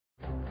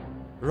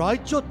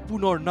ৰাজ্যত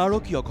পুনৰ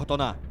নাৰকীয়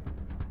ঘটনা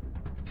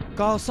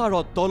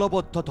কাছাৰত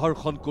দলবদ্ধ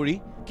ধৰ্ষণ কৰি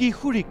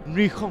কিশোৰীক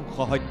নৃশংস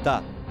হত্যা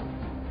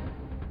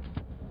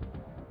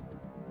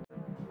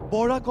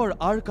বৰাকৰ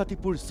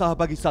আৰকাটিপুৰ চাহ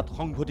বাগিচাত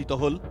সংঘটিত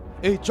হল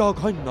এই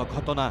জঘন্য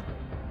ঘটনা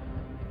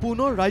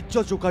পুনৰ ৰাজ্য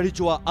জোকাৰি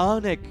যোৱা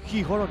আন এক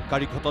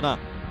শিহৰণকাৰী ঘটনা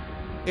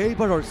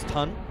এইবাৰৰ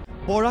স্থান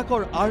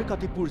বৰাকৰ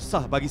আৰকাটিপুৰ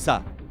চাহ বাগিচা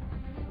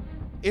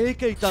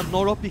এইকেইটা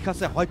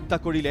নৰপিশাচে হত্যা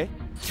কৰিলে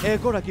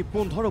এগৰাকী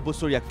 15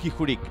 বছৰীয়া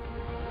কিশোৰীক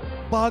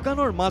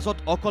বাগানৰ মাজত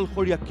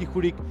অকলশৰীয়া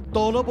কিশোৰীক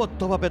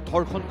দলবদ্ধভাৱে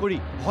ধৰ্ষণ কৰি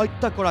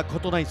হত্যা কৰা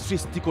ঘটনাই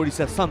সৃষ্টি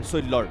কৰিছে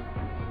চাঞ্চল্যৰ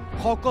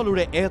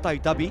সকলোৰে এটাই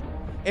দাবী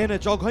এনে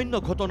জঘন্য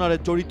ঘটনাৰে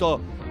জড়িত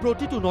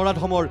প্ৰতিটো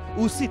নৰাধমৰ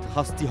উচিত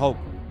শাস্তি হওক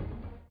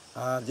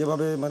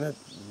যেভাবে মানে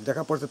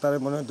দেখা পড়ছে তার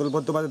মানে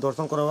দলবদ্ধভাবে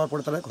ধর্ষণ করার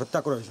পরে তারা হত্যা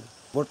করা হয়েছে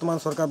বর্তমান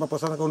সরকার বা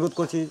প্রশাসনকে অনুরোধ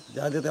করছি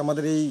যাতে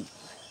আমাদের এই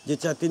যে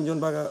 4-3 জন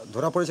বা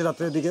ধরা পড়েছে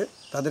রাত্রের দিকে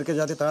তাদেরকে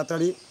যাতে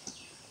তাড়াতাড়ি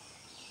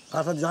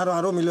তার সাথে যারা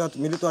আরও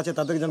মিলিত আছে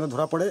তাদেরকে যেন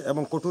ধরা পড়ে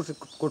এবং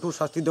কঠোর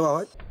শাস্তি দেওয়া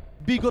হয়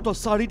বিগত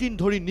 4 দিন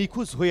ধৰি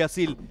নিখোজ হৈ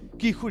আছিল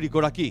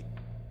কিশোৰীগৰাকী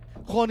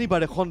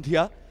শনিবাৰে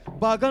সন্ধিয়া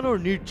বাগানৰ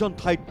নিৰ্জন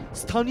ঠাইত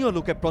স্থানীয়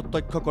লোকে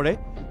প্ৰত্যক্ষ কৰে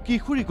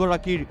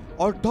কিশোৰীগৰাকীৰ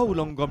অৰ্ধ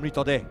উলংগ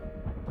মৃতদেহ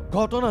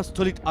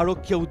ঘটনাস্থলীত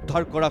আৰক্ষীয়ে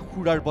উদ্ধাৰ কৰা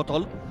সুৰাৰ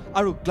বটল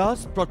আৰু গ্লাছ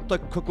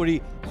প্ৰত্যক্ষ কৰি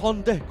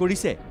সন্দেহ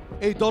কৰিছে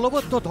এই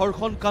দলবদ্ধ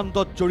ধৰ্ষণ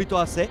কাণ্ডত জড়িত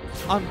আছে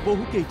আন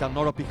বহুকেইটা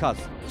নৰপিশাচ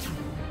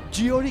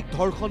জীয়ৰীক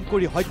ধৰ্ষণ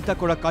কৰি হত্যা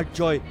কৰা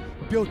কাৰ্যই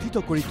ব্যথিত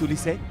কৰি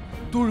তুলিছে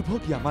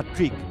দুৰ্ভগীয়া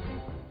মাতৃক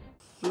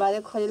बादे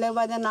खोजले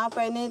बादे ना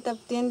पाइने तब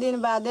 3 दिन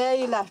बादे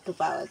ही लास्ट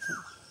पावे छे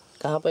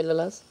कहां पहले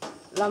लाश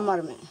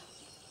लम्बर में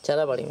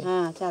चाराबाड़ी में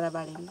हां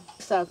चाराबाड़ी में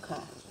सखा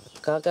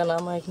का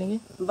नाम है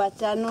इनके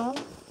बच्चानो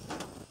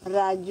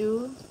राजू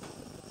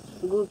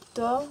गुप्त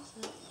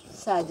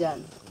साजन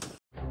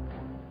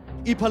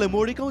ইফালে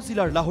মৰিগাঁও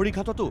জিলাৰ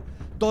লাহৰীঘাটতো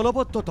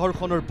দলবদ্ধ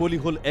ধৰ্ষণৰ বলি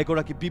হল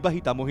এগৰাকী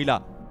বিবাহিতা মহিলা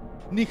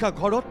নিশা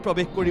ঘৰত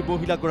প্ৰৱেশ কৰি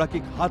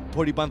মহিলাগৰাকীক হাত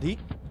ভৰি বান্ধি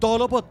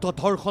দলবদ্ধ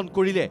ধৰ্ষণ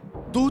কৰিলে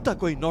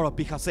দুটাকৈ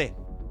নৰপিশাচে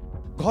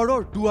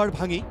ঘৰৰ দুৱাৰ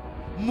ভাঙি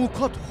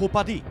মুখত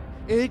সোপা দি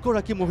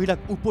এইগৰাকী মহিলাক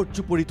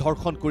উপৰ্যুপৰি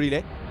ধৰ্ষণ কৰিলে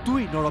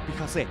দুই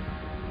নৰপিশাচে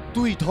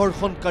দুই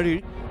ধৰ্ষণকাৰীৰ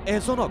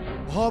এজনক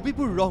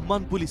হবিবুৰ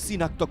ৰহমান বুলি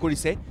চিনাক্ত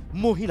কৰিছে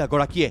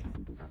মহিলাগৰাকীয়ে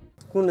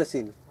কোন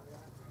আছিল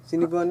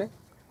চিনি পোৱা নে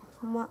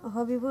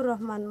হবিবুৰ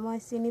ৰহমান মই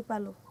চিনি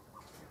পালো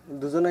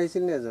দুজন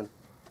আহিছিল নে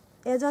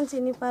এজন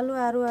চিনি পালো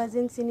আৰু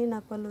এজন চিনি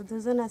নাপালো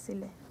দুজন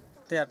আছিল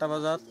 8টা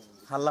বজাত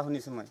হাল্লা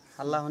শুনিছো মই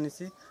হাল্লা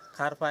শুনিছি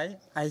খাৰ পাই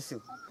আহিছো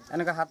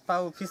এনেকা হাত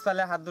পাও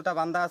পিছফালে হাত দুটা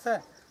বান্ধা আছে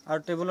আৰু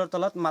টেবুলৰ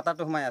তলত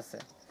মাথাটো সোমাই আছে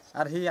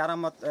আৰু হি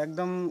আৰামত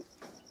একদম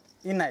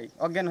ইনাই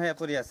অজ্ঞান হৈ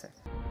পৰি আছে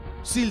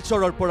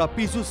শিলচৰৰ পৰা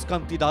পিজুছ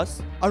কান্তি দাস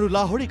আৰু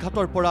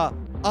লাহৰীঘাটৰ পৰা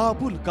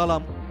আবুল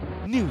কালাম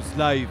নিউজ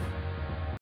লাইভ